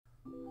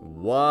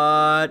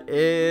What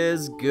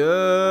is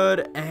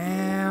good,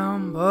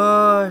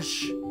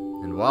 Ambush?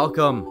 And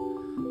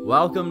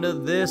welcome to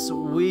this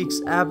week's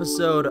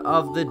episode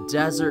of the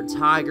Desert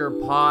Tiger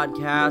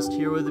Podcast,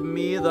 here with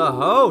me, the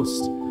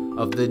host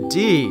of the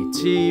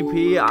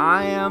DTP.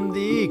 I am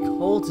the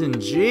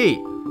Colton G.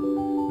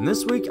 And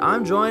this week,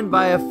 I'm joined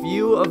by a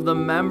few of the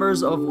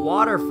members of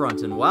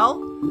Waterfront, and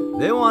well,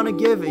 they want to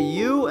give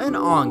you an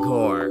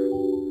encore.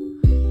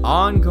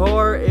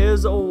 Encore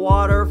is a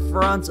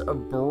Waterfront's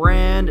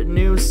brand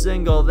new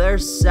single, their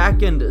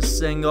second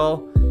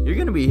single. You're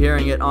going to be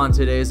hearing it on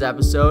today's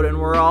episode, and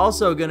we're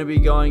also going to be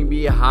going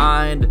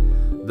behind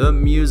the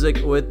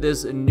music with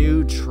this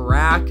new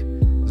track,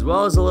 as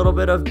well as a little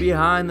bit of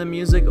behind the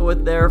music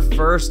with their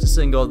first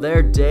single,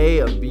 their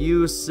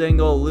debut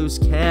single, Loose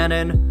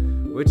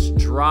Cannon, which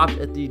dropped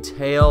at the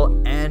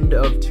tail end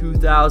of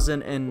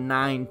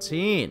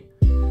 2019.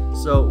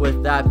 So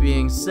with that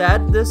being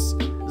said, this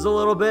is a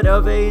little bit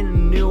of a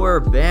newer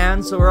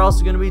band, so we're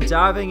also going to be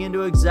diving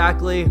into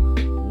exactly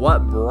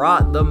what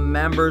brought the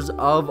members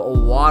of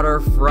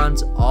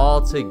Waterfront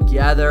all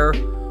together.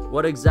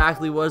 What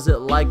exactly was it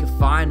like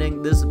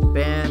finding this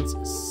band's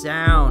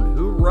sound?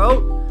 Who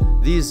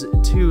wrote these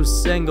two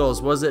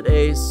singles? Was it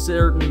a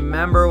certain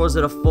member? Was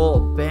it a full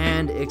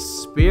band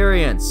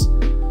experience?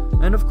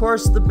 And of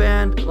course, the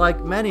band,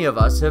 like many of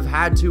us, have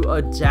had to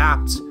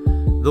adapt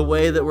the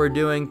way that we're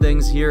doing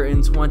things here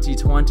in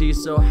 2020.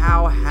 So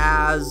how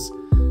has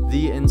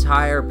the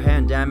entire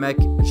pandemic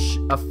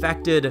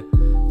affected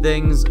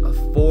things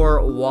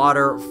for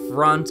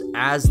Waterfront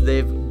as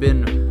they've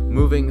been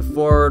moving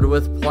forward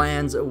with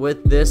plans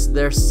with this,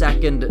 their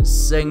second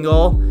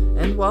single?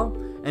 And well,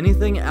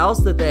 anything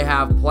else that they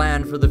have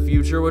planned for the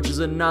future, which is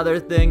another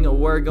thing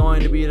we're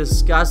going to be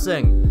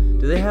discussing.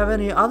 Do they have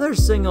any other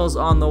singles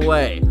on the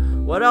way?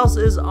 What else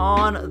is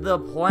on the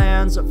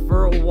plans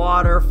for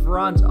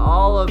Waterfront?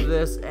 All of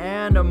this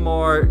and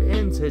more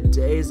in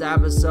today's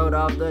episode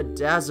of the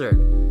Desert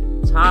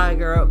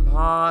Tiger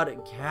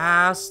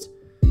Podcast.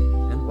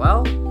 And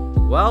well,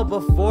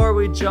 before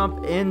we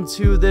jump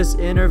into this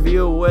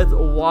interview with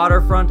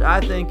Waterfront, I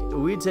think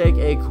we take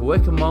a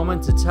quick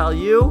moment to tell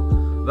you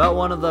about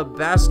one of the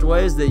best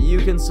ways that you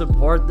can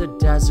support the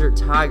Desert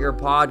Tiger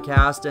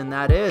Podcast, and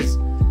that is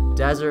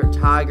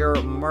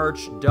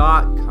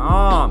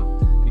DesertTigerMerch.com.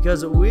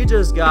 Because we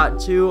just got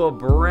two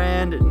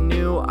brand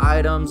new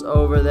items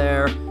over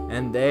there,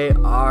 and they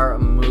are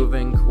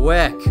moving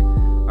quick.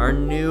 Our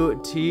new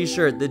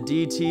t-shirt, the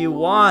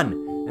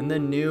DT1, and the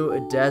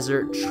new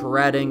Desert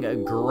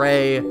Treading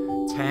Gray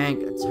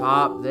tank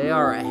top. They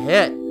are a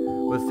hit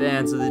with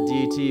fans of the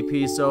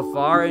DTP so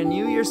far, and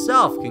you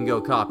yourself can go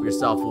cop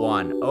yourself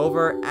one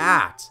over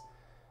at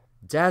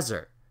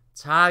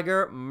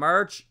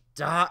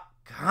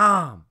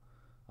DesertTigerMerch.com.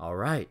 All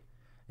right.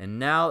 And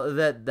now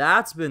that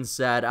that's been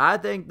said, I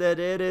think that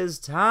it is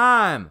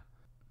time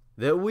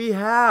that we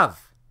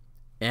have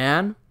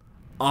an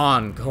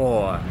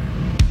encore.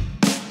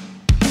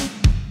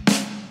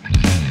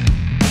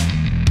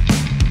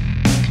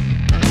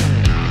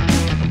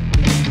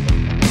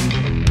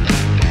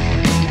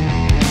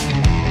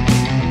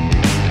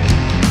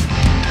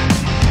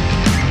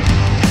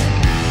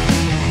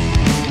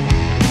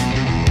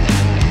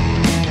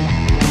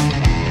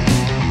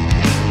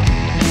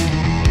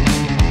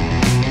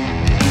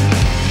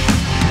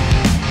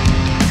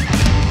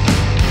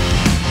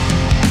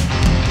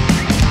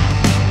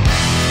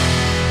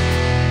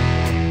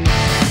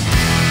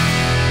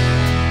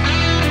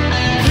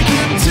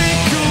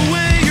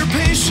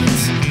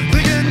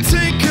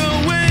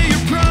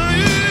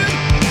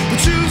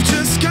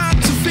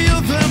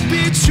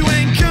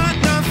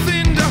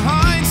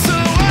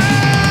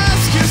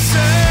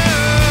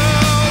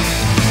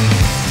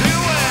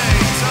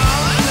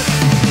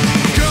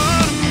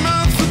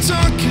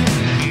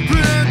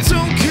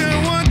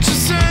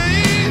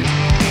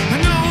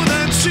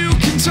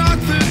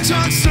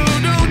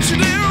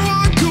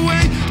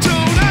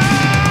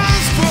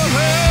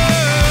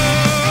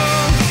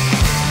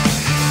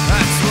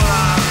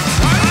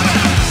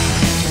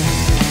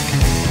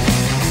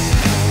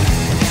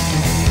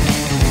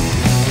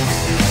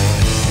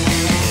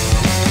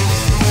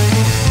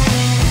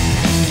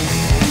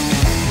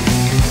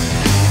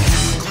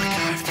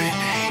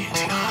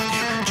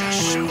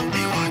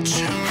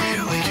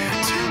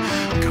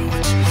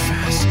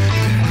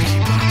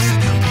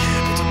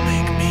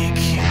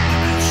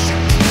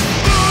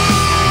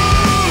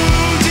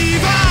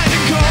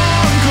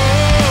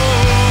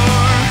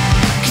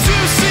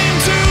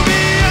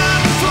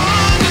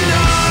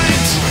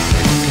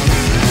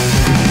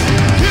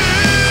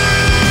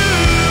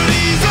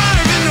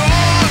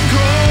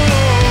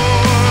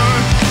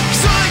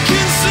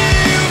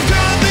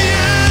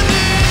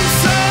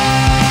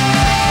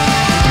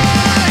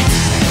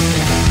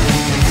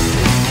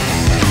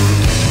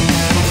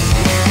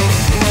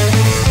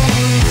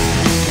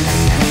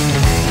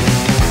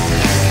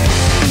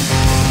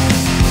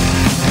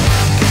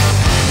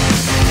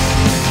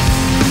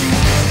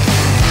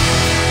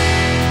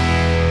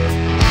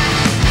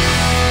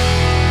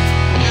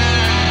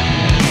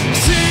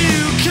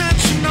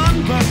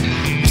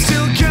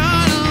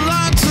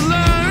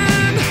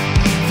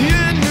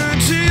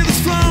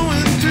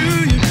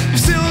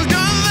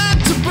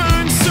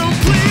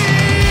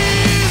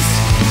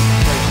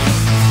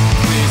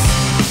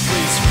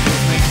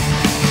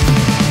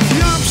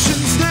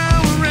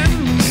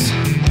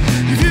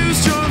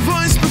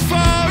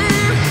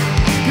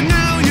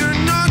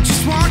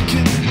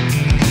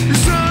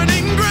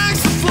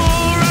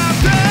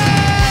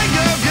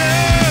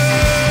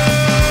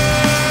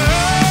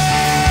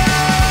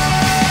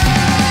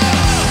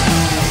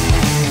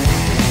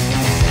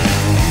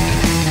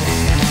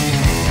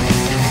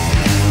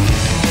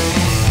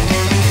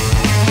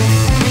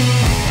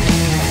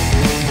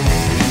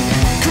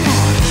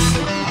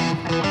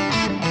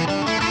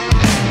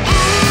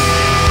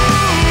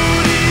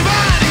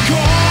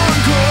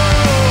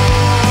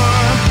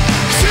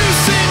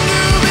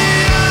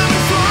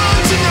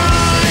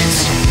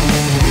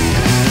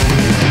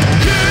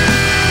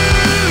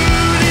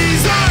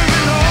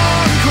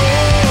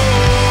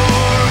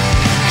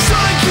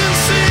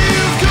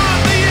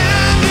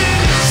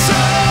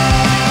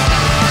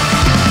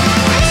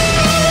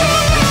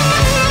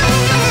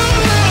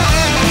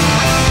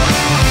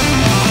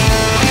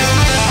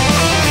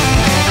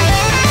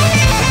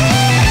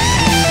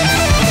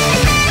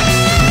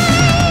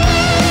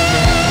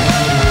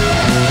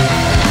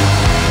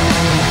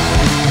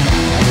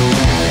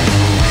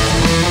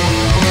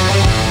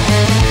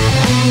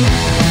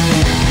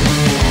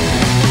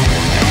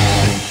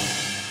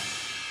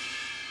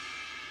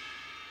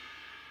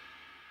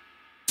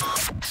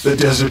 The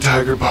Desert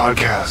Tiger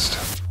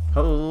Podcast.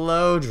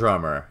 Hello,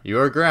 drummer. You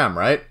are Graham,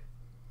 right?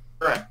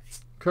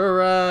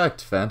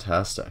 Correct.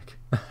 Fantastic.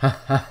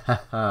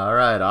 All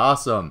right,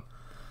 awesome.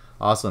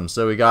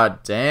 So we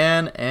got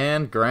Dan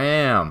and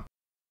Graham.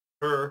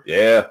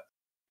 Yeah.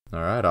 All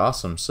right,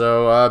 awesome.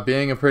 So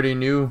being a pretty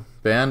new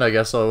band, I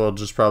guess I will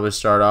just probably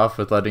start off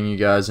with letting you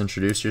guys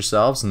introduce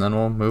yourselves, and then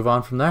we'll move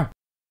on from there.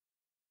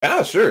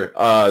 Yeah, sure.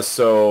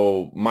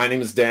 So my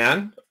name is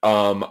Dan.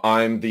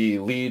 I'm the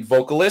lead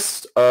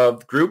vocalist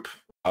of the group.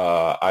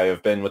 I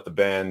have been with the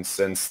band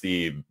since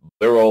the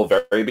literal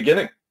very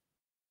beginning.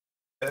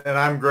 And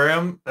I'm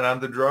Graham, and I'm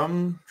the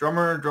drum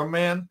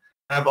man.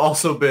 I've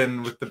also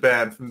been with the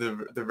band from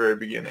the very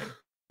beginning.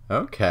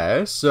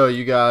 Okay, so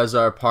you guys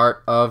are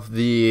part of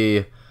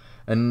the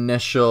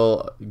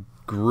initial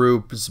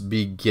group's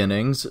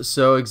beginnings.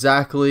 So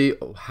exactly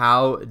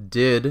how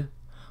did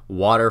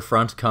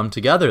Waterfront come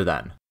together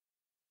then?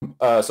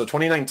 So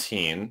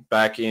 2019,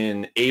 back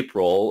in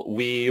April,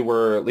 we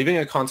were leaving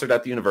a concert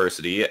at the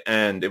university,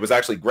 and it was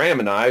actually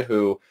Graham and I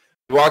who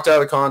walked out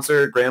of the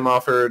concert. Graham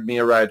offered me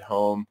a ride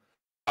home.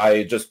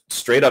 I just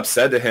straight up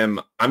said to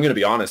him, I'm going to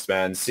be honest,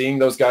 man, seeing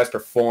those guys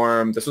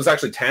perform, this was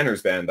actually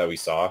Tanner's band that we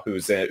saw,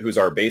 who's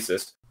our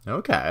bassist.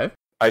 Okay.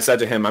 I said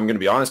to him, I'm going to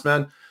be honest,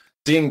 man,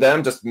 seeing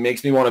them just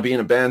makes me want to be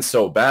in a band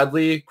so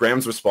badly.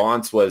 Graham's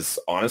response was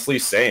honestly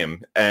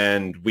same.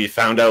 And we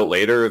found out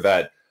later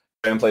that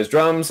Graham plays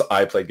drums,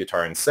 I played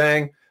guitar and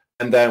sang.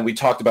 And then we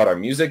talked about our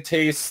music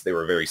tastes. They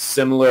were very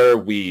similar.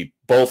 We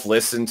both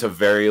listened to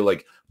very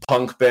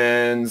punk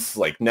bands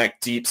like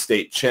Neck Deep,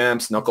 State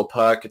Champs, Knuckle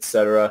Puck,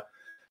 etc.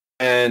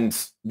 And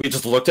we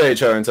just looked at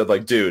each other and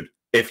said, dude,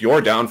 if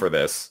you're down for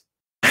this,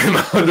 I'm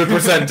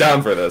 100%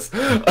 down for this.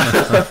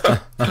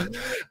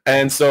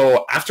 And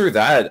so after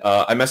that,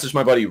 I messaged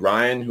my buddy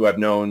Ryan, who I've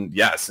known,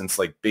 since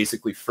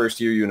basically first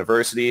year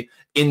university.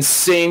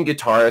 Insane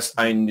guitarist.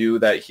 I knew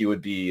that he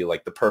would be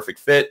the perfect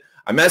fit.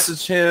 I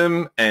messaged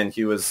him and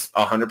he was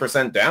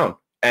 100% down.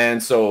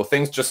 And so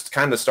things just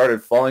kind of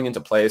started falling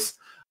into place.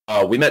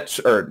 We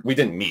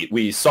didn't meet.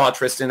 We saw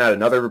Tristan at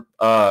another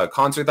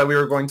concert that we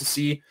were going to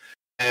see.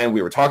 And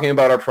we were talking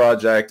about our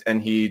project, and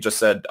he just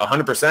said,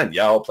 100%,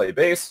 yeah, I'll play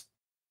bass.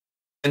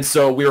 And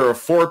so we were a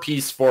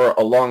four-piece for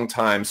a long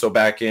time. So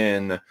back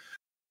in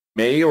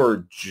May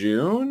or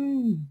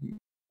June,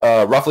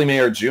 roughly May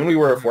or June, we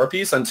were a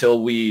four-piece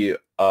until we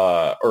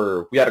had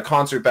a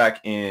concert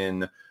back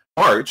in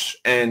March,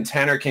 and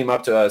Tanner came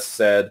up to us,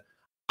 said,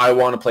 I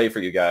want to play for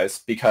you guys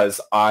because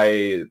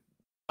I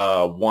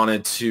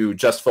wanted to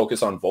just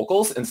focus on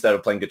vocals instead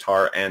of playing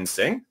guitar and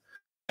sing.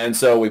 And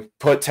so we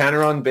put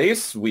Tanner on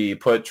bass, we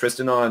put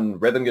Tristan on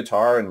rhythm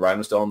guitar, and Ryan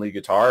was still on lead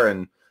guitar,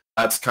 and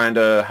that's kind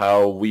of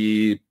how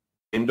we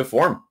came to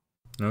form.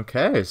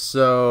 Okay,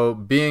 so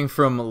being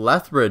from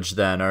Lethbridge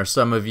then, are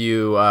some of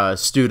you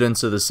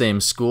students of the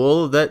same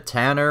school that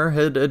Tanner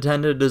had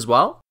attended as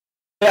well?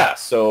 Yeah,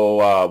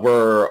 so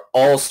we're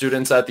all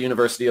students at the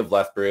University of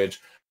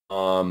Lethbridge.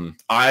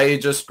 I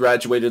just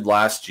graduated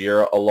last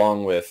year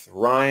along with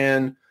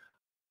Ryan.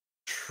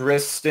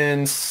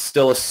 Tristan's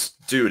still a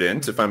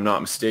student, if I'm not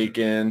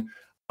mistaken.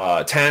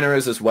 Tanner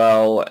is as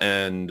well,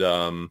 and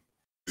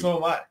So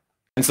am I.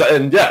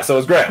 So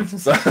is Graham.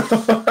 So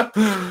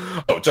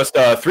just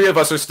three of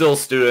us are still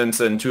students,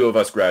 and two of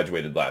us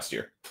graduated last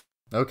year.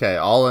 Okay,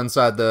 all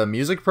inside the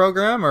music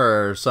program,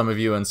 or some of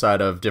you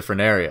inside of different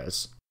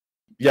areas?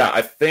 Yeah,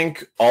 I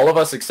think all of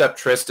us except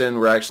Tristan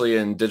were actually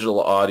in digital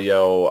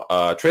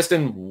audio.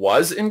 Tristan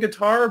was in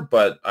guitar,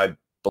 but I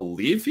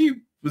believe he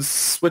was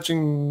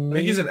switching. I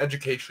think he's in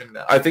education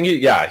now. I think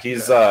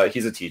he's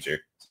a teacher.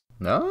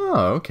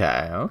 Oh,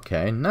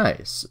 okay,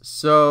 nice.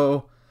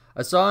 So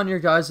I saw on your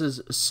guys'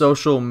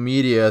 social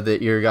media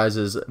that your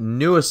guys'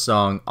 newest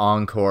song,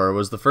 Encore,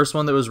 was the first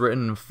one that was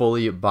written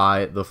fully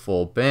by the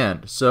full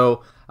band.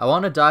 So I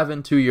want to dive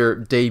into your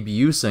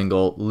debut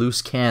single,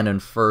 Loose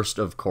Cannon, first,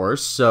 of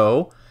course.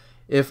 So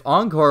if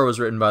Encore was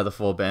written by the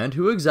full band,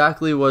 who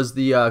exactly was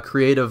the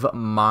creative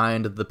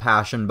mind, the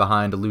passion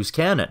behind Loose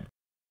Cannon?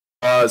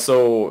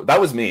 So that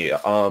was me.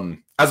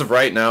 As of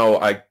right now,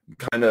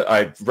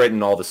 I've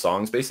written all the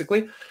songs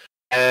basically,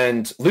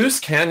 and Loose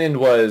Cannon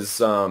was,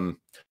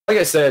 like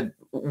I said,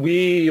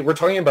 we were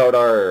talking about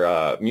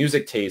our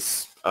music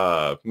tastes,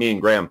 me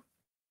and Graham,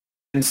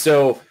 and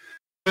so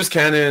Loose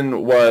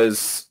Cannon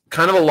was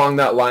kind of along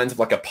that lines of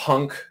a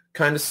punk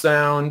kind of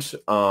sound.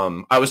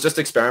 I was just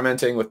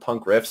experimenting with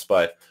punk riffs,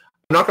 but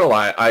I'm not gonna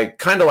lie, I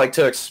kind of like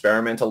to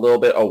experiment a little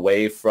bit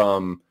away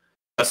from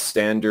a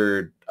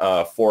standard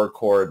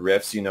 4-chord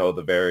riffs,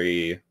 the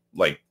very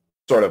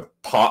sort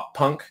of pop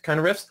punk kind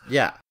of riffs.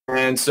 Yeah.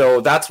 And so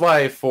that's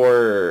why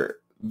for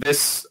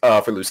this,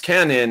 for Loose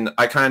Cannon,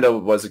 I kind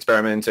of was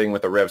experimenting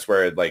with the riffs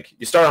where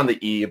you start on the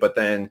E, but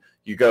then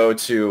you go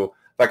to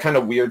that kind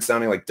of weird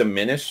sounding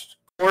diminished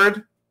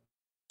chord.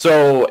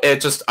 So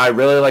I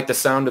really like the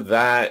sound of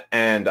that,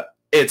 and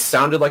it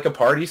sounded like a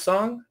party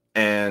song,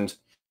 and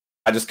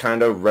I just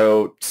kind of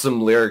wrote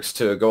some lyrics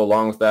to go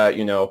along with that,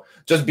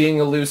 just being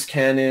a loose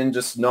cannon,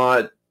 just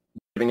not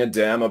giving a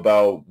damn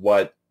about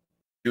what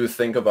you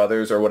think of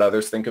others or what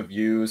others think of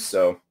you.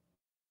 So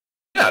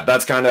yeah,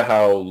 that's kind of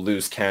how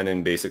Loose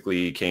Cannon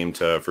basically came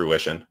to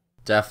fruition.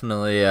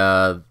 Definitely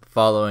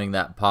following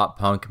that pop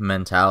punk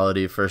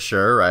mentality for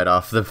sure, right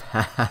off the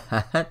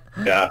bat.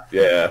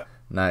 Yeah.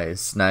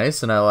 Nice.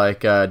 And I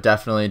like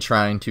definitely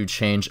trying to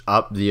change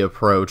up the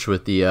approach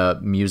with the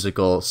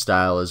musical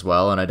style as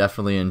well. And I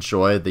definitely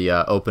enjoy the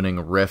opening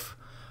riff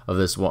of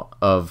this one,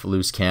 of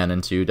Loose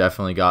Cannon too.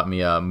 Definitely got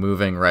me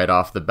moving right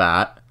off the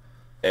bat.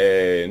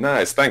 Hey,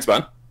 nice. Thanks,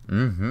 man.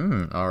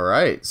 All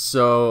right.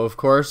 So of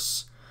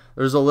course,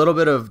 there's a little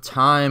bit of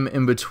time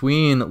in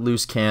between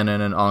Loose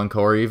Cannon and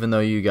Encore, even though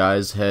you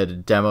guys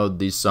had demoed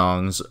these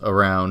songs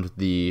around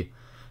the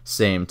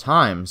same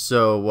time.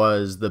 So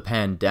was the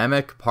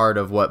pandemic part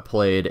of what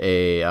played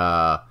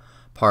a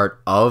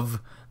part of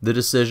the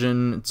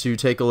decision to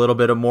take a little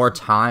bit of more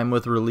time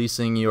with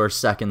releasing your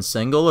second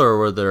single, or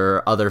were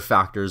there other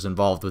factors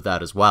involved with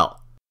that as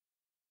well?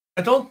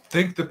 I don't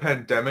think the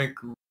pandemic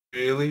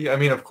really. I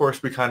mean, of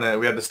course, we had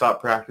to stop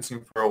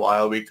practicing for a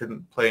while. We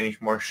couldn't play any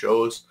more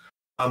shows.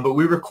 But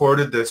we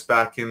recorded this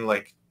back in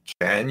like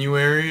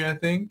January, I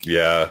think.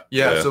 Yeah.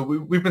 So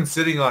we've been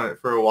sitting on it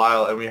for a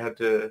while, and we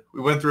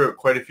went through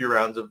quite a few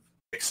rounds of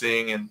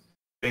mixing and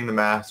getting the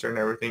master and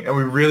everything. And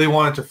we really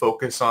wanted to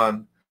focus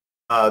on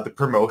the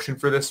promotion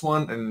for this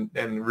one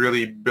and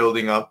really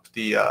building up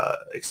the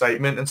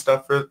excitement and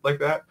stuff for like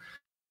that.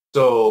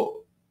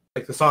 So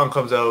like the song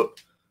comes out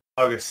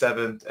August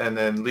 7th, and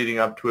then leading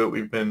up to it,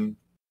 we've been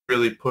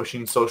really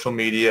pushing social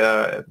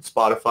media and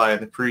Spotify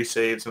and the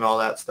pre-saves and all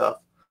that stuff.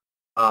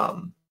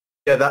 I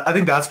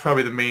think that's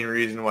probably the main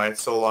reason why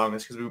it's so long,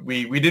 is because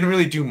we didn't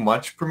really do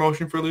much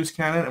promotion for Loose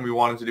Cannon, and we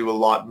wanted to do a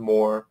lot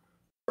more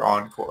for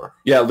Encore.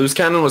 Yeah, Loose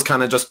Cannon was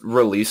kind of just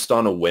released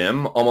on a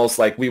whim, almost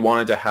like we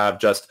wanted to have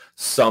just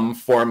some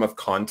form of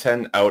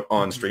content out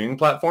on streaming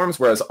platforms,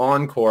 whereas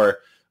Encore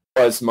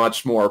was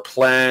much more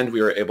planned.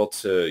 We were able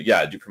to,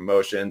 do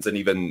promotions and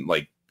even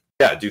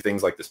do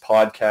things like this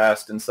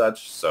podcast and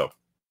such. So.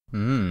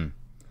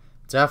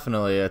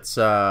 Definitely.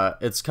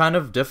 It's kind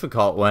of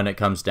difficult when it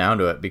comes down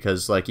to it,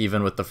 because like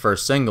even with the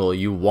first single,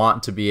 you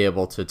want to be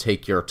able to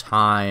take your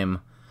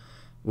time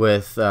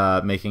with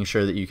making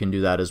sure that you can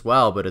do that as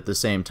well. But at the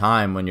same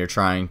time, when you're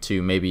trying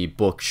to maybe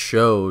book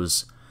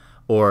shows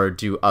or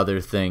do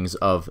other things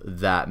of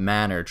that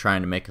manner,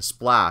 trying to make a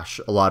splash,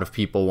 a lot of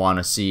people want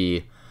to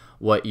see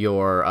what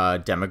your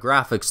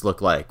demographics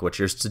look like, what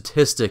your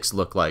statistics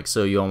look like.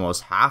 So you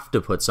almost have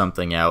to put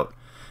something out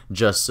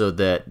just so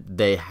that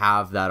they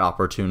have that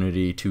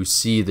opportunity to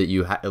see that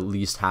you at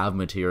least have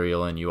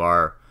material and you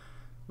are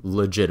a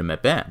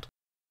legitimate band.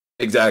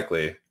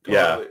 Exactly.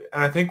 Yeah.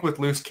 And I think with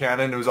Loose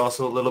Cannon, it was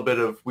also a little bit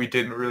of, we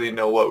didn't really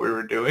know what we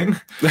were doing.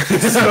 We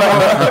didn't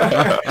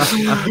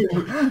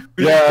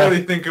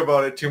really think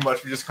about it too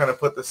much. We just kind of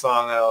put the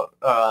song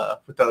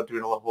out without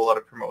doing a whole lot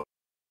of promotion.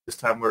 This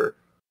time we're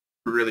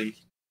really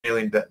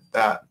nailing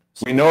that.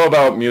 We know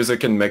about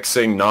music and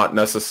mixing, not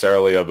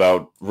necessarily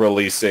about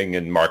releasing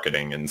and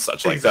marketing and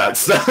such like that.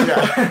 So.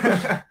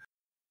 Yeah.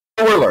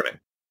 We're learning.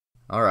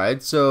 All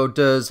right. So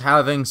does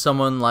having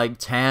someone like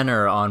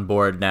Tanner on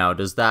board now,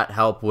 does that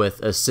help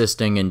with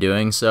assisting in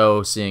doing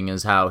so, seeing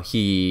as how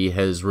he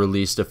has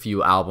released a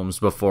few albums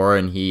before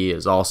and he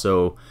has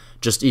also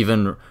just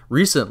even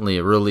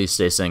recently released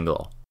a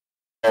single?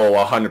 Oh,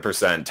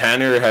 100%.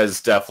 Tanner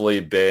has definitely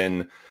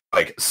been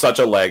such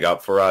a leg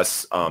up for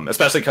us,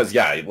 especially because,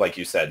 like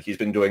you said, he's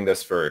been doing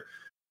this for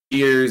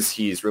years.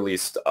 He's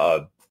released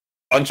a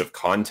bunch of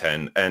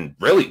content and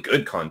really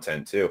good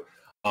content too.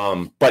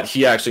 But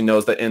he actually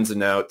knows the ins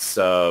and outs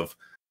of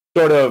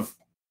sort of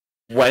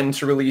when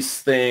to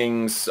release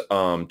things,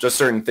 just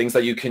certain things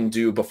that you can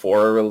do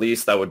before a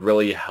release that would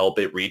really help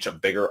it reach a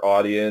bigger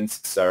audience,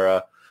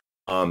 etc.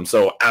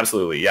 So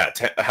absolutely,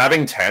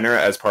 having Tanner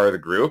as part of the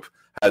group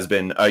has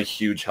been a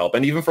huge help.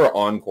 And even for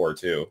Encore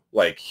too,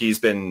 he's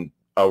been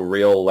a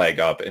real leg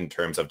up in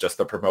terms of just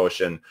the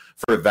promotion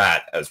for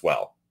that as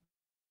well.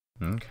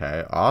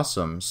 Okay,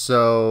 awesome.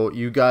 So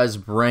you guys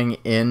bring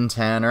in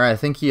Tanner. I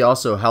think he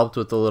also helped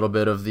with a little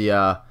bit of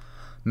the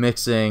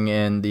mixing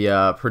and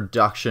the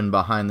production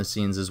behind the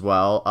scenes as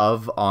well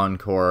of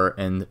Encore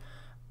and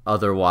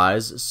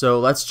otherwise. So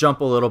let's jump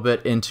a little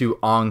bit into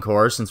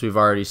Encore since we've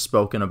already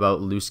spoken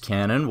about Loose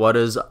Cannon. What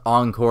does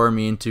Encore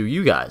mean to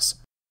you guys?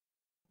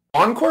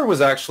 Encore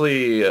was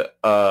actually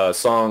a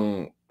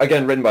song,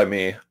 again, written by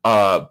me,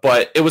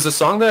 but it was a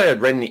song that I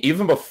had written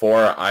even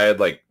before I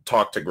had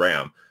talked to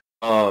Graham.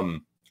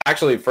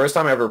 Actually, first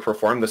time I ever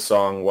performed this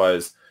song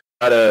was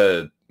at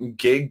a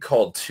gig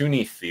called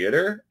Toonie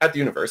Theater at the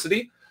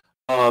university.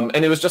 And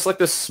it was just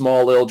this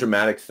small little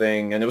dramatic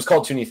thing, and it was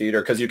called Toonie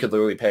Theater because you could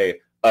literally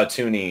pay a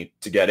toonie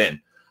to get in.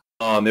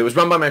 It was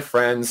run by my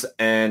friends,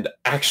 and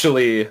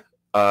actually,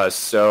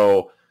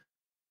 so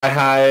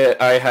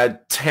I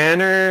had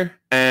Tanner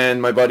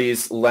and my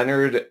buddies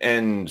Leonard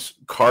and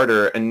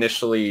Carter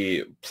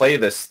initially play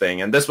this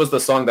thing, and this was the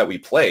song that we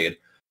played.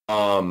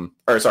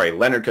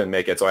 Leonard couldn't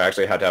make it, so I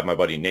actually had to have my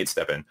buddy Nate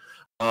step in.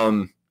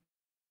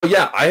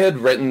 I had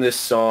written this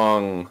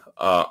song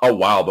a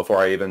while before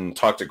I even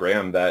talked to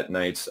Graham that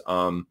night.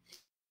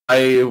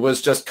 I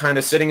was just kind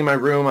of sitting in my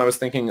room. I was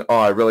thinking, oh,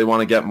 I really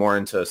want to get more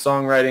into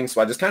songwriting. So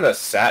I just kind of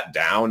sat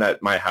down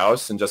at my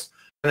house and just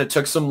kind of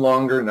took some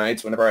longer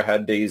nights whenever I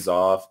had days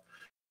off.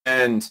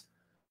 And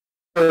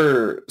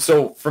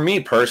so for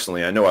me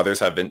personally, I know others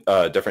have been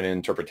different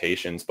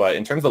interpretations, but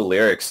in terms of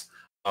lyrics,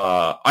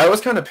 I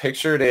always kind of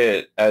pictured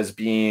it as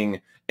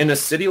being in a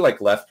city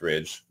like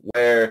Lethbridge,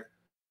 where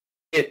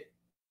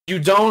you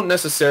don't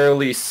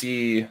necessarily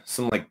see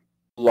some like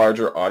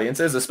larger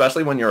audiences,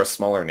 especially when you're a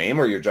smaller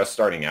name or you're just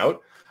starting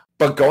out.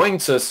 But going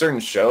to certain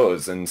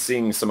shows and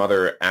seeing some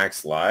other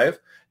acts live,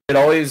 it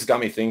always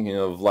got me thinking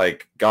of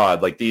like,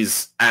 God, like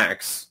these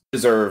acts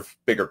deserve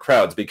bigger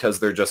crowds because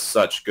they're just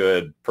such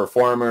good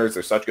performers,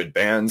 they're such good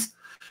bands.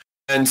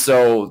 And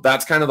so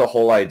that's kind of the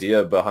whole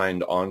idea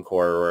behind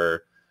Encore,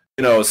 where,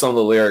 you know, some of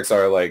the lyrics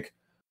are like,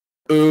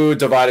 ooh,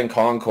 divide and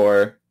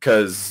conquer,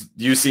 because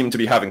you seem to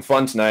be having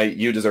fun tonight,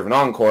 you deserve an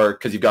encore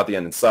because you've got the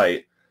end in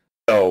sight.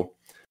 So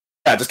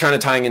yeah, just kind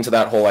of tying into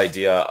that whole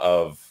idea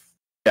of,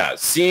 yeah,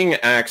 seeing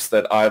acts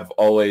that I've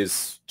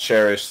always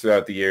cherished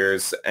throughout the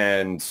years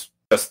and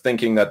just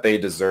thinking that they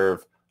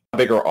deserve a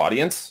bigger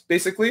audience,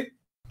 basically.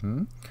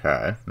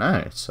 Okay,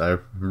 nice. I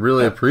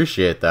really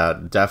appreciate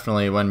that.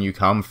 Definitely when you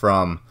come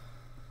from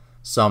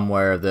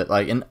somewhere that,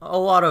 like, in a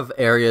lot of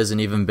areas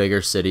and even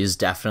bigger cities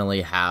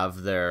definitely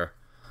have their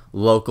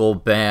local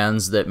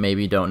bands that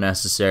maybe don't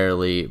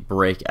necessarily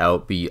break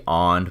out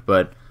beyond,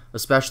 but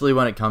especially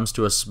when it comes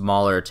to a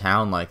smaller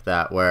town like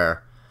that,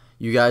 where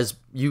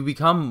you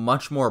become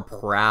much more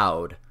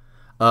proud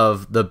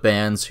of the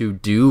bands who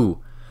do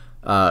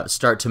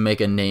start to make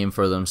a name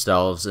for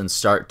themselves and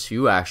start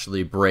to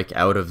actually break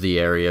out of the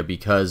area,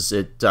 because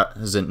it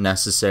doesn't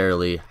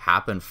necessarily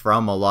happen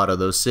from a lot of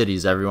those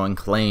cities. Everyone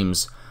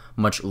claims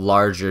much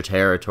larger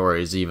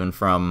territories, even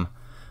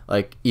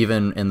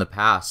in the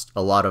past,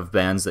 a lot of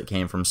bands that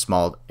came from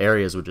small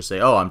areas would just say,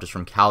 oh, I'm just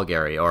from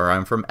Calgary, or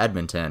I'm from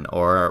Edmonton,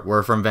 or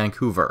we're from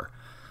Vancouver.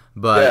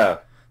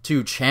 But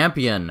to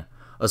champion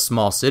a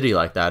small city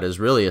like that is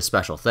really a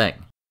special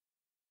thing.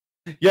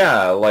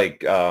 Yeah,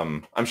 like,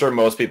 I'm sure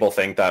most people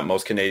think that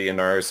most Canadian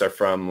artists are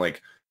from,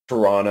 like,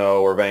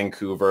 Toronto or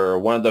Vancouver.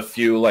 One of the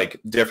few, like,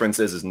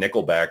 differences is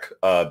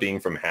Nickelback being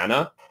from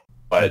Hannah.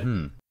 But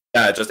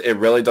yeah, it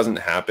really doesn't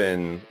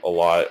happen a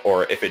lot,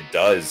 or if it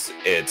does,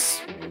 it's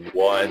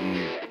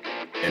one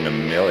in a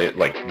million,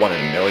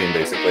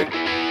 basically.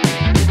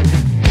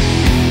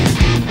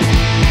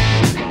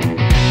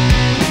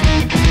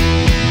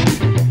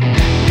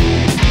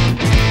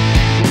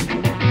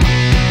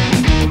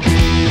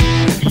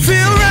 I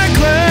feel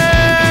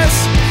reckless,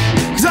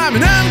 'cause I've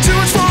been having too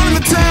much fun in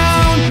the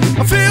town.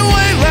 I feel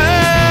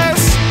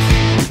weightless,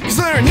 'cause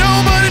there ain't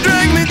nobody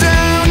dragging me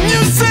down.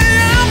 You say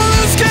I'm a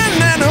loose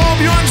cannon, and I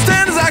hope you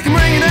understand as I can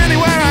bring it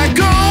anywhere I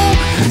go.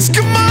 So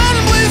come on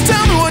and please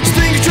tell me what you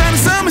think you're trying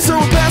to sell me, so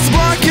we'll pass the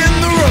block in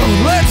the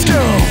road. Let's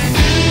go.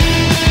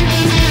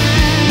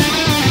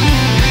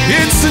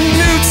 It's a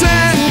new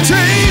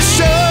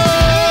temptation.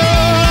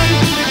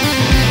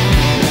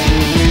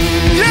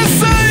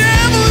 Yes, I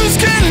am a loose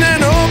cannon,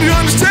 and I hope you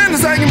understand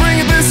as I can bring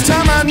it this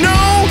time. I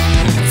know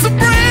it's a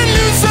brand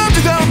new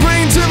subject that I'm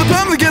bringing to the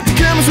public. Get the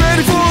cameras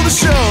ready for the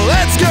show.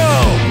 Let's go.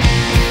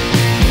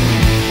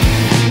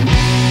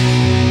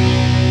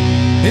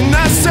 And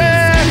I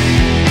said,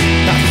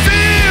 I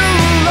feel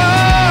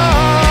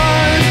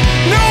alive.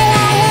 No,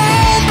 I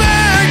won't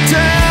back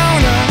down.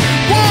 I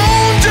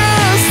won't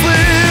just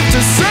live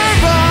to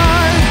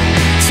survive.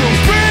 So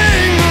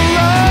bring the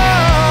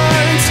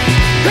lights,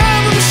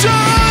 have them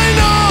shine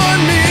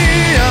on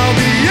me. I'll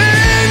be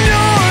in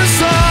your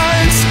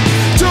sights.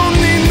 Don't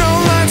need no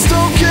lights,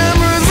 no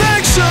cameras,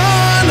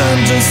 action.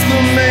 I'm just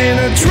the main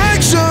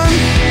attraction.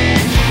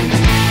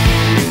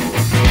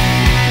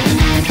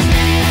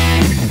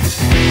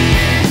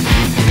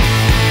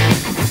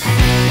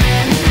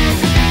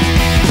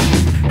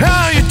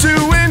 How you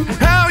doing?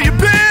 How you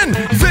been?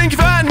 You think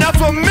you've had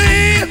enough of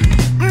me?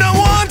 No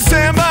one to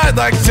stand by. I'd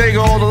like to take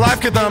a hold of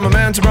life, get the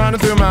momentum running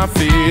through my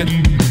feet.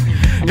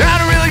 I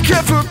don't really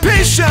care for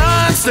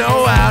patience,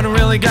 no, I don't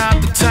really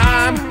got the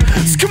time.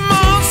 So come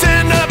on,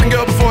 stand up and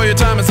go before your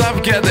time is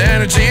up. Get the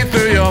energy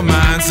through your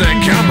mind, say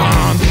come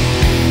on.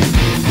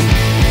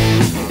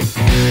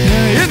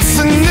 Yeah, it's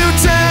a new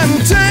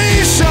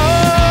temptation.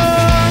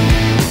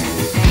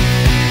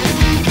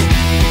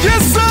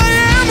 Yes, I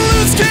am a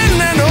loose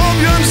cannon, and I hope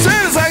you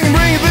understand as I can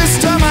bring it this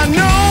time. I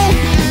know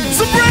it's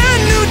a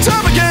brand new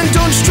topic, and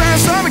don't you try to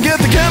stop me. Get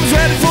the cameras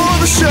ready for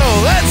the show.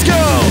 Let's go.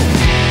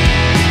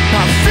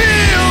 I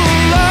feel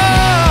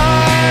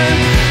alive.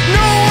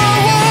 No, I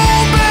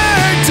won't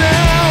back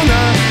down.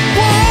 I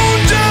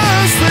won't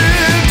just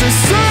live to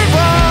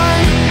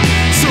survive.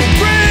 So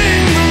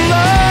bring the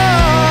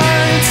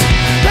lights,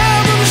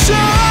 have them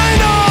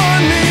shine on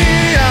me.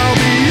 I'll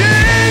be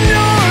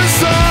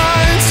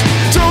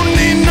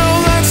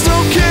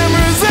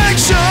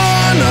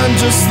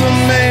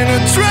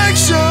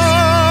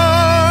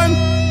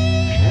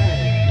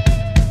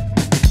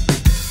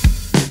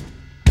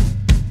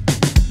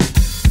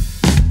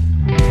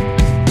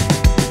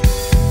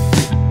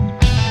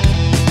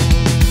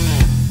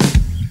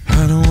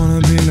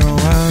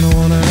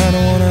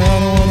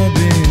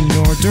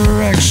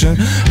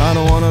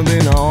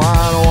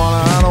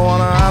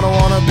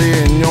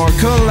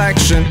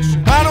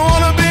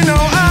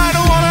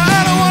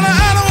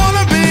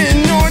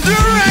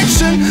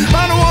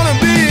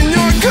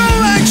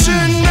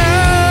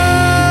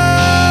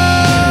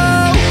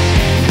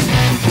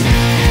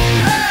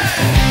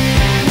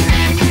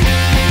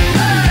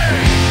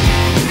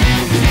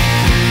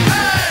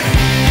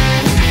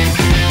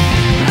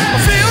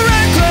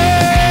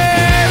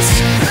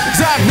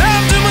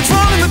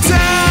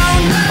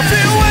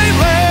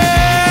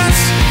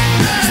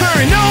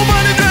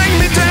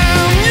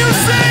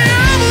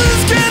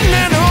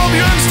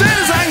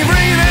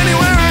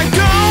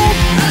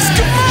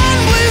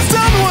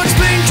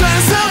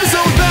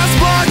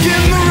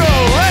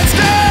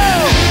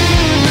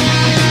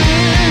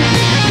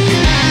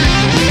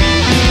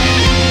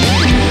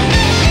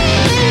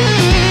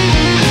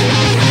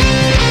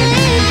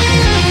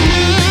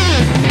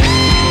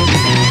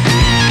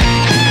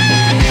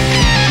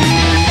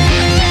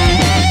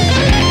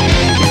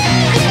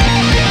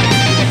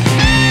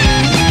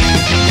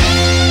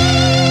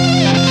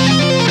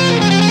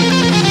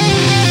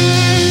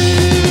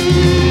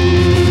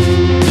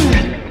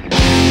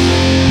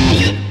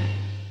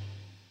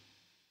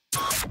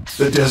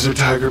Desert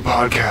Tiger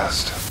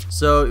Podcast.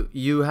 So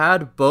you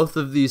had both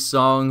of these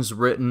songs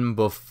written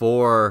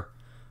before,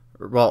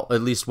 well,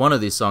 at least one of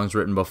these songs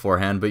written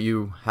beforehand, but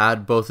you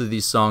had both of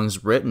these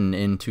songs written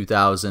in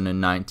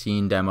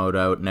 2019, demoed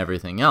out and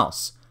everything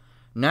else.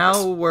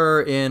 Now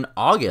we're in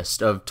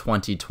August of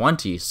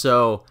 2020,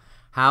 so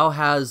how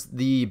has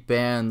the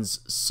band's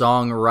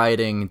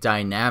songwriting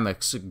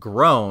dynamics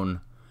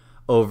grown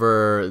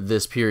over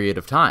this period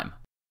of time?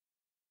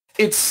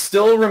 It's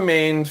still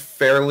remained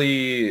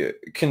fairly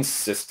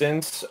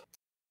consistent.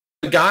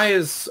 The guy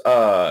is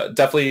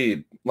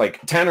definitely,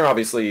 like, Tanner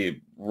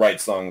obviously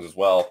writes songs as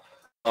well.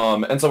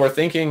 And so we're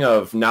thinking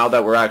of, now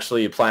that we're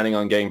actually planning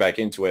on getting back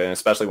into it, and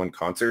especially when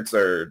concerts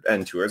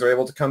and tours are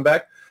able to come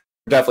back,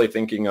 we're definitely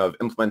thinking of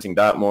implementing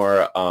that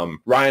more.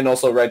 Ryan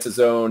also writes his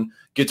own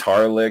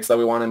guitar licks that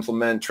we want to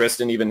implement.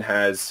 Tristan even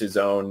has his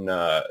own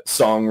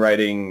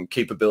songwriting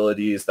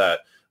capabilities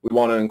that we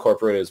want to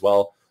incorporate as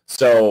well.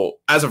 So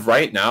as of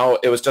right now,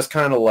 it was just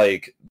kind of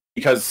like,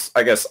 because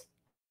I guess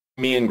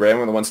me and Graham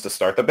were the ones to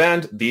start the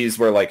band, these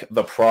were like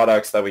the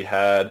products that we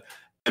had.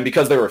 And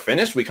because they were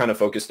finished, we kind of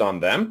focused on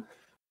them.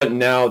 But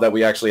now that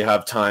we actually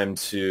have time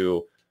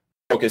to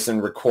focus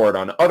and record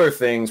on other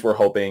things, we're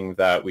hoping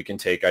that we can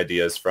take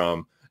ideas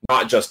from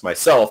not just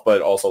myself,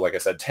 but also, like I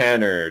said,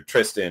 Tanner,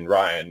 Tristan,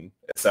 Ryan,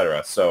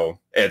 etc. So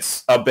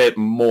it's a bit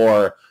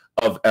more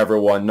of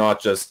everyone,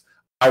 not just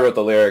I wrote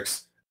the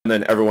lyrics and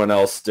then everyone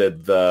else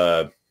did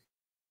the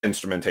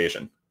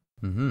instrumentation.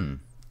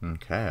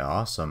 Okay,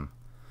 awesome.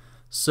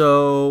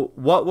 So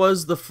what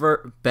was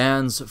the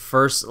band's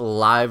first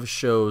live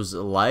shows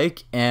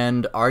like,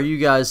 and are you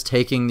guys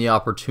taking the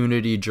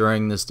opportunity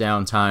during this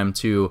downtime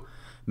to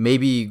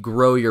maybe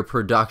grow your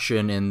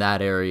production in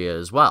that area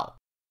as well?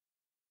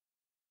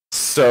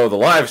 So the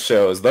live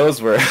shows,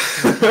 those were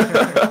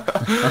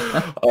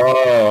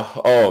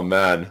oh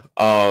man.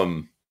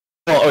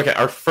 Well, okay,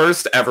 our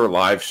first ever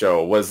live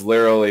show was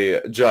literally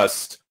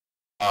just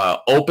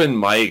open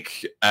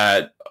mic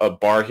at a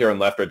bar here in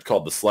Lethbridge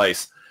called The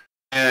Slice.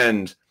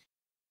 And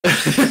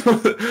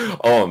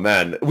oh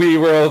man, we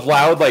were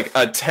allowed like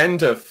a 10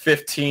 to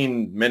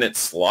 15 minute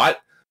slot.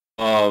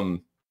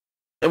 And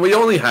we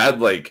only had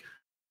like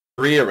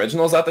 3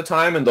 originals at the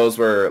time, and those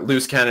were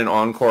Loose Cannon,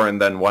 Encore, and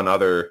then one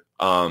other.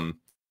 And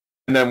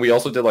then we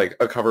also did like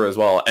a cover as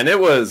well. And it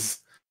was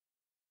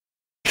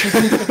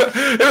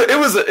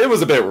it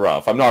was a bit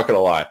rough, I'm not gonna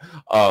lie.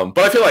 But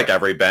I feel like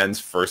every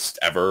band's first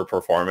ever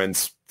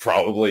performance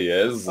probably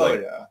is.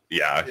 Like,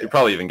 yeah, you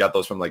probably even got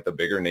those from like the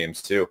bigger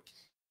names too.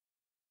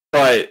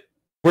 But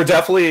we're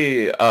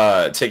definitely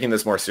taking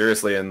this more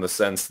seriously in the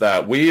sense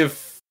that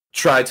we've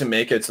tried to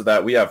make it so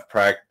that we have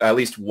at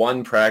least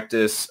one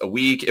practice a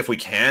week if we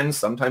can,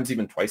 sometimes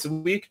even twice a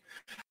week.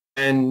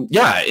 And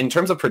yeah, in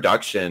terms of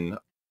production,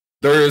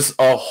 there's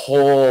a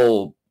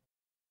whole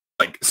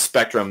like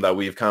spectrum that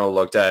we've kind of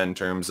looked at in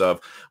terms of,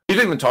 we've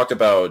even talked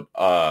about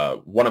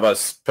one of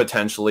us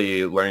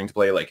potentially learning to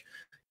play like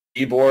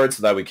keyboard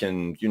so that we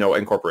can, you know,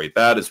 incorporate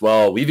that as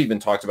well. We've even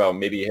talked about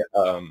maybe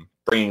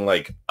bringing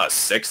like a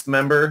 6th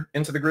member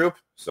into the group.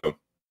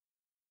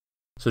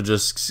 So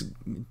just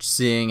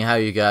seeing how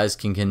you guys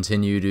can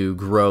continue to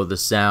grow the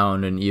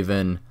sound and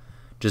even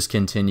just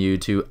continue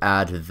to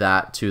add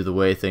that to the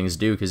way things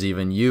do, because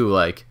even you,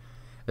 like,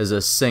 as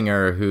a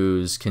singer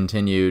who's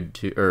continued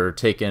to, or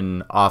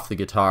taken off the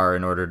guitar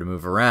in order to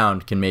move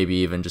around, can maybe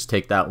even just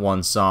take that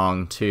one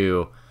song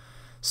to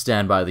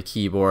stand by the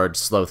keyboard,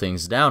 slow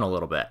things down a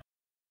little bit.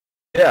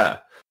 Yeah,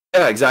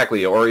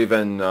 exactly. Or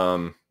even,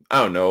 I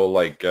don't know,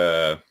 like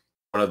one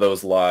of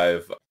those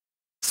live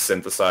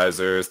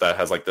synthesizers that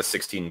has like the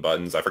 16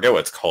 buttons. I forget what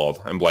it's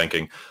called. I'm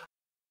blanking.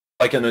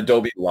 Like an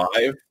Adobe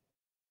Live.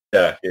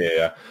 Yeah.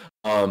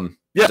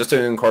 Just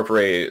to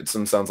incorporate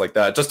some sounds like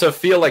that, just to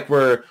feel like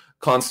we're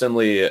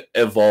constantly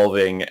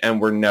evolving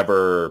and we're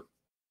never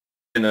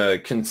in a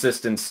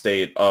consistent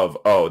state of,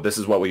 oh, this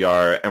is what we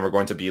are and we're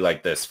going to be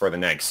like this for the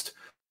next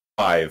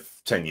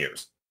 5-10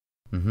 years.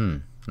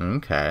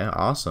 Okay,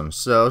 awesome.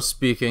 So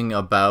speaking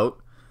about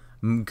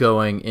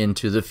going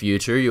into the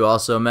future, you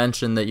also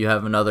mentioned that you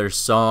have another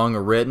song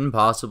written,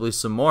 possibly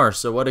some more.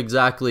 So what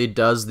exactly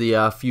does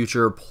the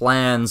future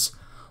plans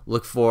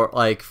look for,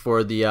 like,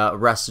 for the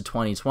rest of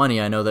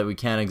 2020? I know that we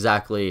can't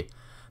exactly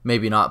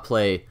maybe not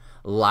play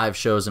live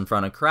shows in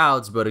front of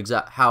crowds, but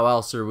how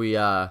else are we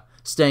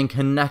staying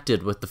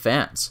connected with the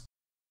fans?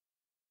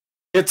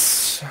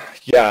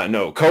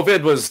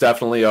 COVID was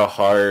definitely a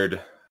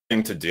hard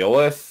thing to deal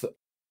with.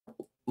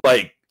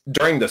 Like,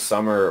 during the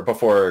summer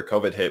before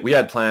COVID hit, we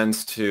had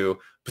plans to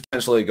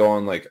potentially go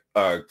on like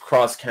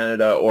across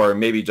Canada or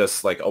maybe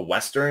just like a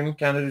Western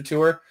Canada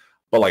tour.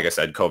 But like I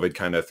said, COVID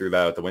kind of threw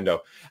that out the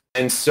window.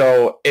 And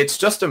so it's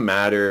just a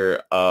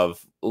matter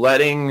of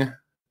letting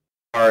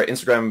our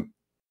Instagram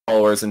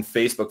followers and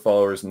Facebook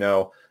followers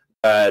know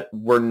that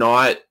we're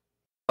not,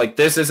 like,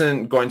 this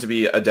isn't going to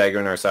be a dagger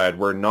in our side.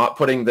 We're not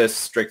putting this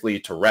strictly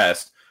to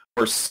rest.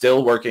 We're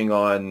still working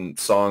on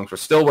songs. We're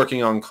still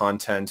working on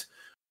content.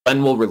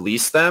 When we'll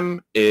release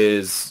them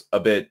is a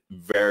bit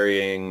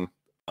varying,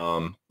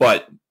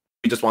 but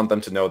we just want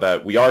them to know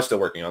that we are still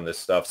working on this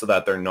stuff so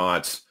that they're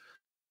not,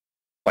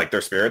 like,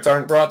 their spirits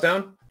aren't brought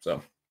down.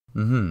 So,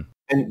 and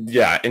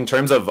yeah, in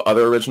terms of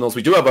other originals,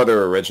 we do have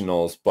other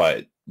originals,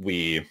 but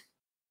we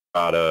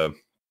gotta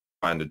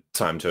find a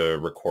time to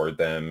record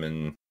them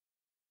and,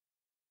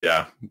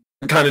 yeah,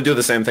 kind of do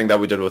the same thing that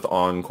we did with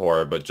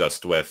Encore, but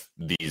just with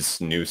these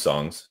new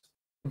songs.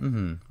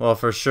 Well,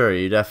 for sure,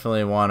 you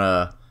definitely want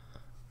to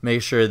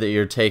make sure that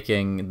you're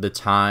taking the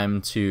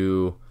time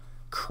to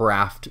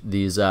craft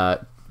these,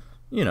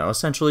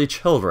 essentially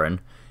children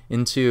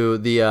into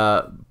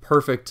the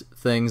perfect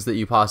things that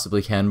you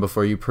possibly can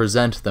before you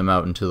present them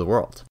out into the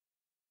world.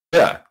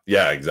 Yeah,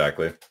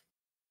 exactly.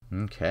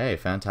 Okay,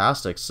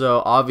 fantastic.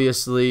 So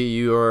obviously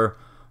you're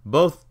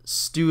both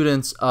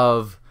students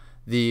of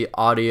the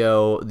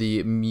audio,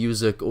 the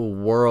music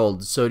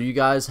world. So do you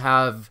guys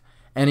have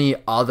any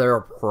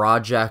other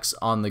projects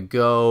on the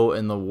go,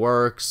 in the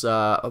works?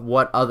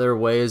 What other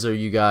ways are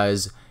you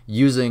guys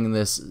using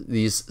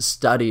these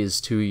studies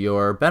to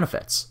your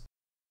benefits?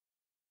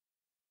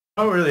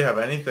 I don't really have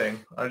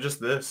anything.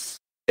 Just this.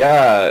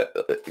 Yeah,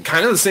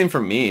 kind of the same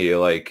for me.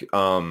 Like,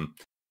 I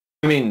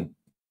mean,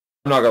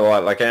 I'm not gonna lie,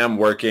 like, I am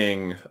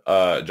working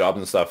jobs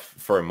and stuff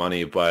for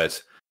money,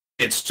 but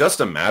it's just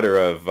a matter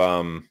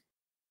of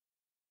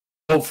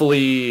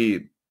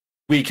hopefully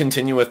we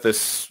continue with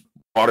this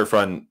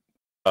Waterfront,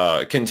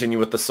 continue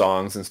with the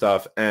songs and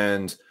stuff,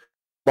 and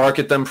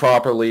market them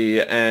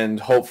properly, and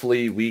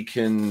hopefully we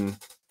can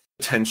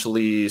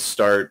potentially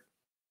start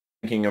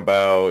thinking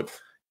about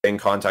getting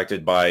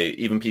contacted by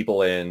even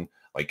people in,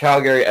 like,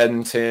 Calgary,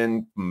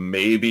 Edmonton,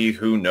 maybe,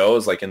 who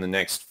knows, like, in the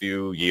next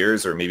few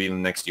years, or maybe in the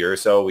next year or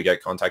so, we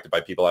get contacted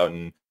by people out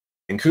in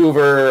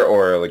Vancouver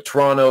or, like,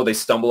 Toronto. They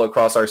stumble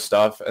across our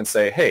stuff and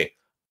say, hey,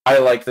 I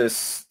like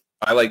this,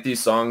 I like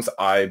these songs,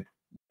 I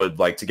would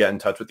like to get in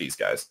touch with these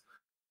guys.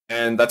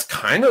 And that's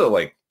kind of,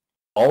 like,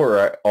 all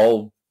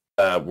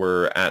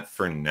we're at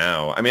for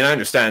now. I mean, I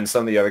understand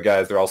some of the other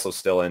guys, they're also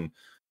still in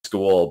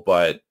school,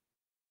 but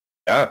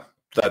yeah,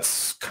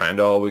 that's kind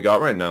of all we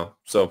got right now.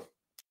 So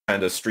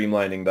kind of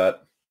streamlining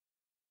that.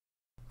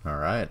 All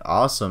right,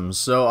 awesome.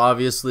 So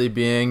obviously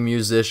being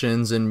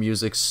musicians and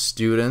music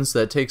students,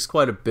 that takes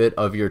quite a bit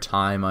of your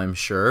time, I'm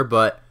sure.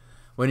 But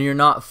when you're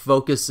not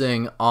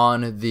focusing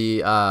on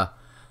the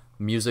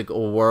music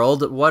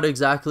world, what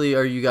exactly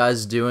are you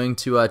guys doing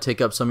to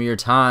take up some of your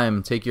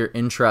time, take your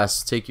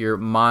interests, take your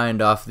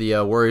mind off the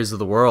worries of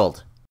the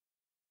world?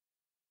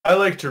 I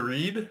like to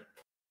read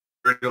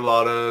a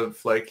lot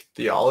of, like,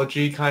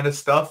 theology kind of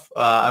stuff.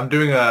 I'm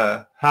doing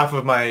half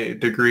of my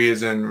degree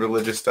is in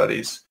religious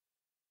studies,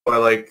 so I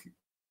like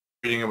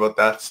reading about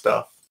that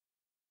stuff.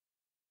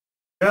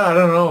 Yeah, I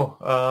don't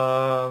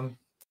know.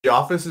 The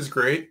Office is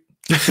great.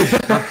 Oh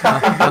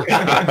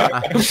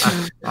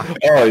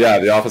yeah,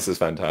 The Office is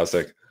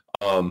fantastic.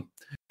 Yeah,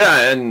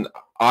 and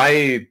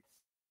I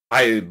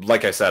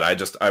like I said,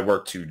 I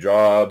work two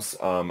jobs.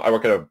 I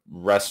work at a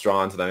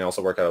restaurant, and then I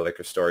also work at a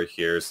liquor store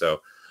here,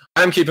 so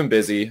I'm keeping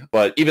busy.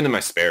 But even in my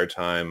spare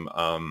time,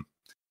 I'm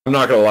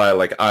not gonna lie,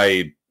 like,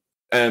 I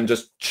am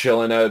just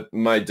chilling at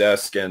my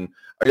desk, and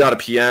I got a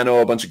piano,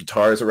 a bunch of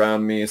guitars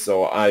around me,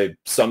 so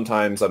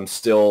sometimes I'm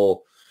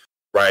still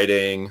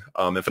writing.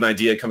 If an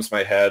idea comes to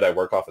my head, I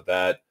work off of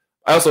that.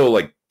 I also,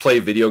 like, play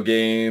video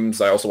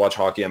games. I also watch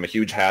hockey. I'm a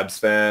huge Habs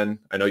fan.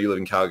 I know you live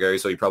in Calgary,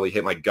 so you probably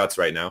hate my guts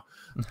right now.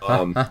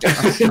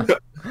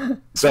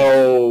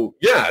 So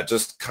yeah,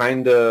 just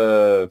kind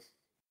of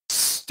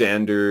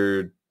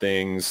standard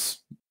things.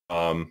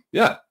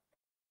 Yeah,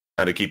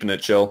 kind of keeping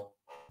it chill.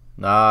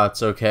 Nah,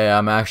 it's okay.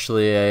 I'm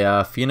actually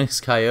a Phoenix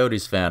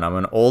Coyotes fan. I'm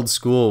an old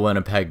school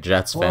Winnipeg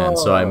Jets fan,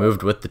 so I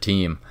moved with the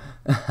team.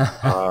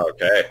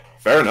 Okay,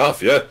 fair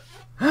enough. Yeah.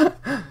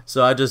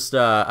 So I just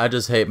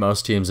hate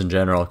most teams in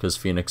general because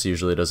Phoenix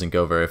usually doesn't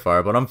go very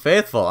far. But I'm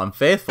faithful. I'm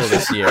faithful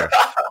this year.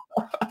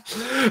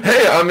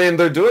 Hey, I mean,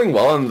 they're doing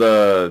well in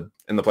the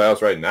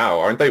playoffs right now.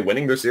 Aren't they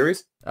winning their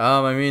series?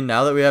 I mean,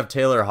 now that we have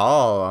Taylor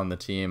Hall on the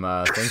team,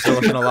 things are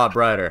looking a lot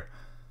brighter.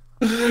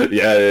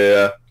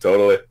 Yeah,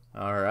 totally.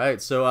 All right.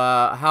 So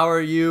how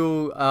are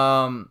you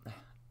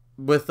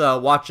with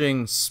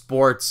watching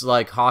sports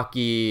like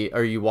hockey?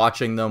 Are you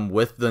watching them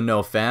with the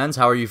no fans?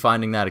 How are you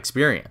finding that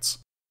experience?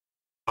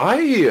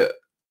 I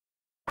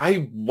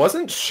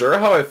wasn't sure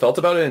how I felt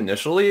about it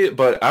initially,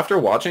 but after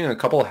watching a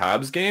couple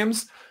Habs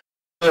games,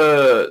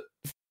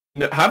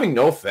 having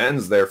no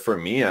fans there, for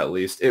me at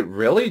least, it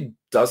really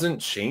doesn't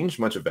change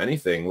much of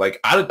anything. Like,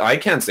 I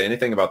can't say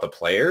anything about the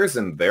players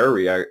and their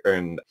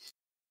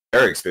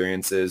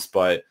experiences,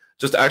 but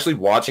just actually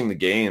watching the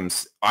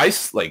games, I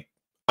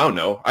don't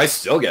know, I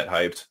still get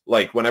hyped.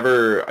 Like,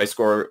 whenever I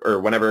score,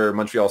 or whenever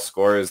Montreal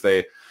scores,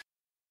 I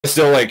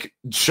still, like,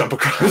 jump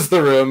across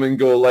the room and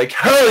go, like,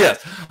 hell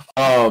yes!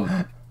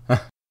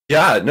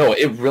 Yeah, no,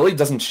 it really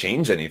doesn't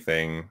change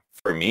anything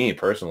for me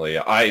personally.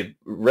 I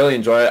really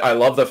enjoy it. I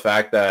love the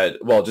fact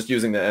that, well, just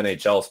using the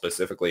NHL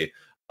specifically,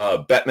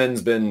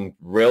 Bettman's been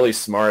really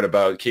smart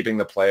about keeping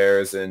the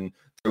players in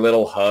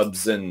little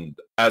hubs, and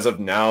as of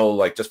now,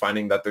 like just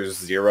finding that there's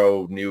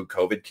 0 new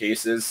COVID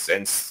cases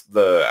since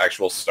the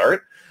actual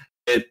start,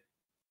 it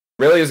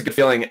really is a good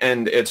feeling,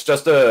 and it's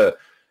a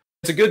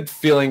good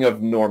feeling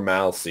of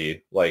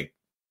normalcy. Like,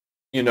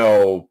 you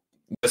know,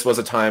 this was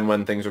a time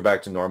when things were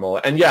back to normal,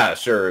 and yeah,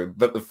 sure,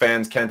 the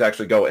fans can't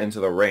actually go into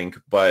the rink,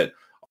 but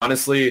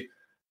honestly,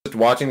 just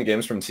watching the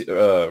games from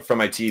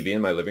my TV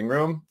in my living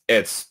room,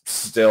 it's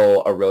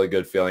still a really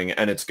good feeling,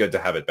 and it's good to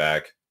have it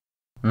back.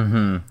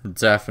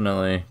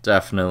 Definitely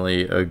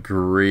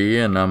agree,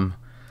 and I'm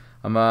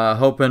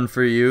hoping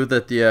for you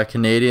that the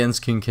Canadians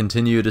can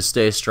continue to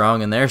stay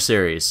strong in their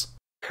series.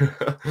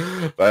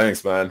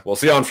 Thanks, man. We'll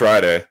see you on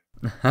Friday.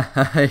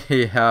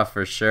 Yeah,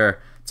 for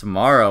sure.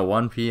 Tomorrow,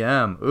 1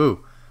 p.m.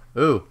 Ooh.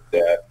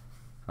 Yeah.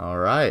 All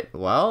right.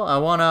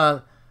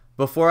 Well,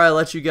 before I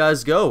let you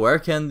guys go, where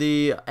can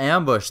the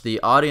ambush, the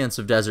audience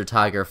of Desert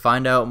Tiger,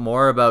 find out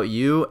more about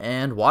you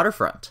and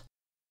Waterfront?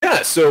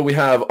 Yeah, so we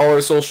have all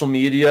our social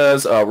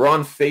medias. We're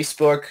on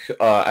Facebook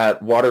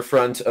at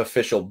Waterfront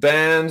Official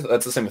Band.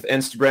 That's the same with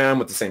Instagram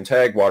with the same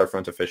tag,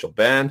 Waterfront Official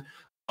Band.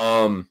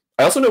 I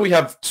also know we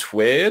have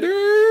Twitter.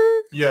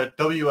 Yeah,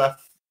 WF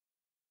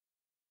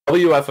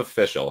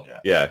Official.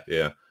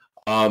 Yeah.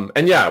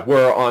 And yeah,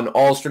 we're on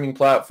all streaming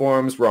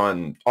platforms. We're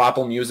on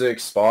Apple Music,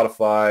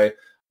 Spotify.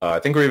 I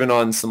think we're even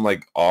on some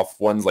like off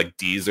ones like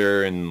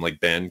Deezer and like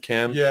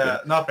Bandcamp. Yeah,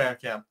 not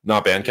Bandcamp.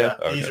 Not Bandcamp? Yeah,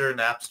 Okay. Deezer,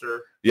 Napster.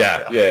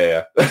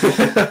 Yeah.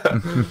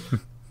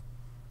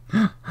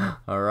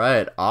 All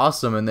right,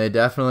 awesome, and they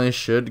definitely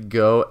should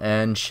go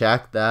and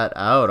check that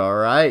out. All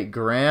right,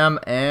 Graham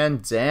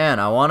and Dan,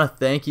 I want to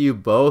thank you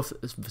both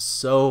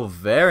so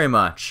very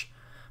much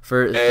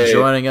for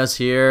joining us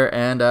here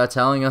and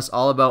telling us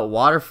all about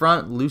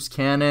Waterfront, Loose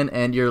Cannon,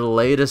 and your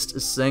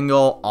latest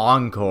single,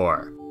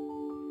 Encore.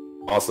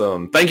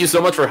 Awesome. Thank you so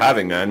much for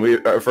having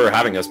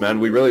us, man.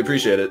 We really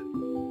appreciate it.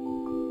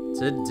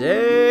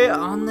 Today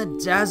on the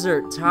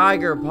Desert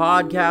Tiger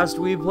podcast,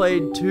 we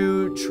played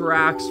 2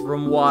 tracks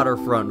from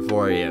Waterfront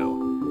for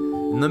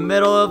you. In the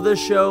middle of the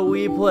show,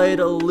 we played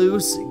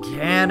Loose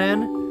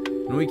Cannon,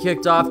 and we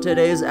kicked off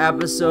today's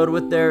episode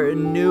with their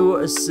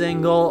new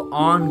single,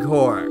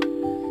 Encore.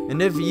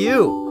 And if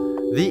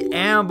you, the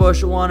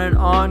ambush, want an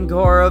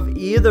encore of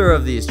either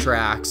of these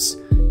tracks,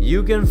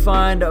 you can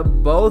find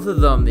both of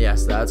them,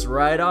 yes, that's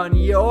right, on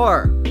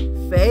your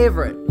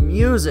favorite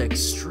music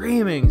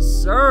streaming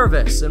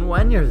service. And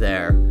when you're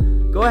there,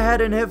 go ahead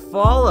and hit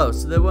follow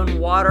so that when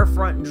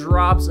Waterfront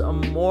drops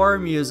more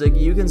music,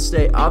 you can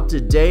stay up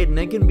to date and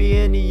it can be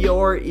in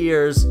your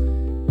ears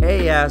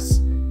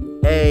ASAP.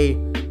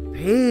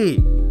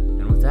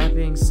 And with that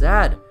being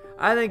said,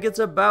 I think it's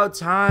about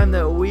time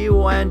that we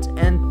went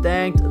and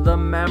thanked the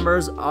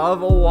members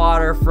of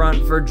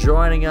Waterfront for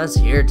joining us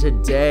here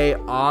today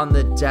on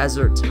the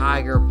Desert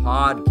Tiger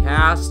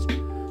podcast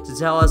to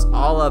tell us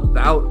all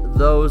about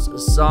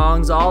those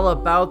songs, all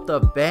about the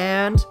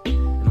band.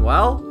 And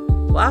well,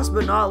 last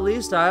but not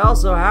least, I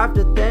also have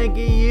to thank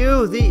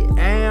you, the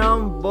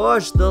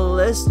ambush, the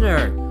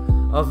listener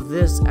of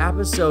this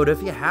episode.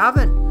 If you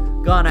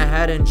haven't gone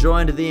ahead and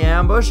joined the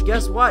ambush,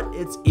 guess what?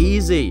 It's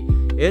easy.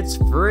 It's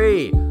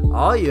free.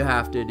 All you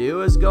have to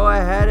do is go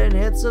ahead and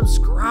hit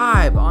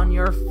subscribe on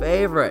your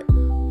favorite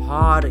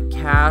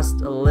podcast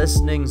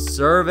listening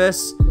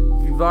service.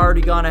 If you've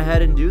already gone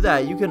ahead and do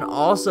that, you can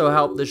also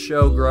help the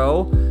show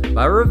grow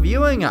by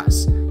reviewing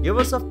us. Give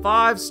us a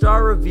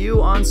 5-star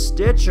review on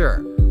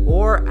Stitcher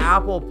or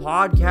Apple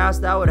Podcast.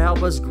 That would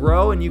help us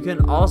grow, and you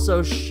can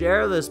also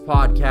share this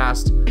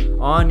podcast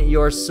on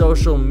your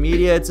social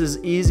media. It's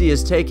as easy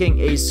as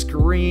taking a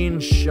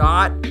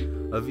screenshot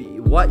of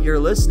what you're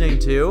listening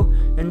to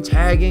and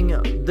tagging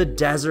the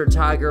Desert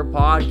Tiger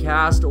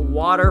podcast,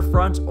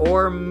 Waterfront,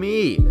 or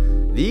me,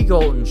 the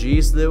Golden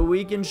G, so that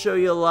we can show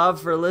you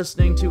love for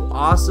listening to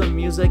awesome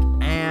music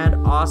and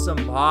awesome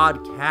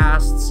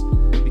podcasts,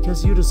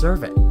 because you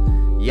deserve it.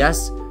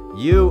 Yes,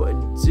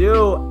 you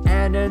do.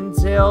 And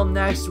until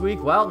next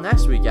week, well,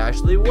 next week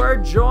actually, we're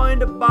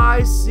joined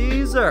by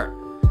Caesar,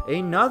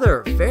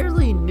 another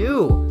fairly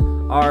new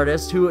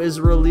artist who is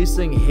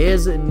releasing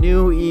his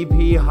new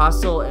EP,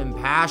 Hustle and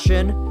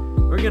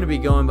Passion. We're going to be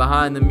going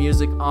behind the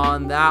music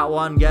on that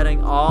one,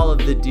 getting all of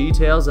the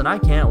details, and I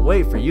can't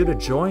wait for you to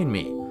join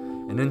me.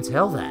 And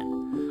until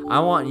then, I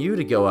want you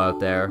to go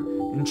out there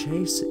and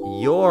chase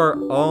your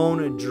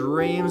own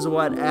dreams,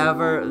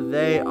 whatever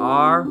they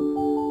are,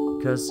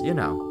 because, you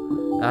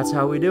know, that's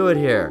how we do it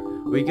here.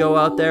 We go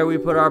out there, we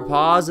put our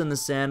paws in the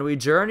sand, we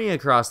journey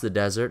across the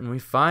desert, and we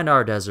find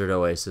our desert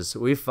oasis.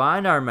 We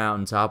find our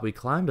mountaintop, we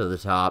climb to the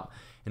top,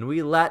 and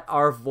we let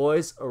our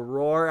voice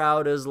roar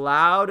out as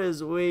loud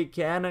as we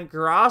can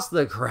across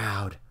the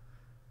crowd.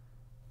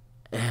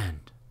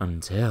 And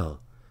until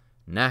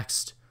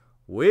next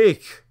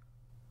week,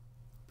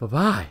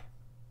 bye-bye,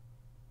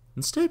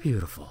 and stay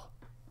beautiful.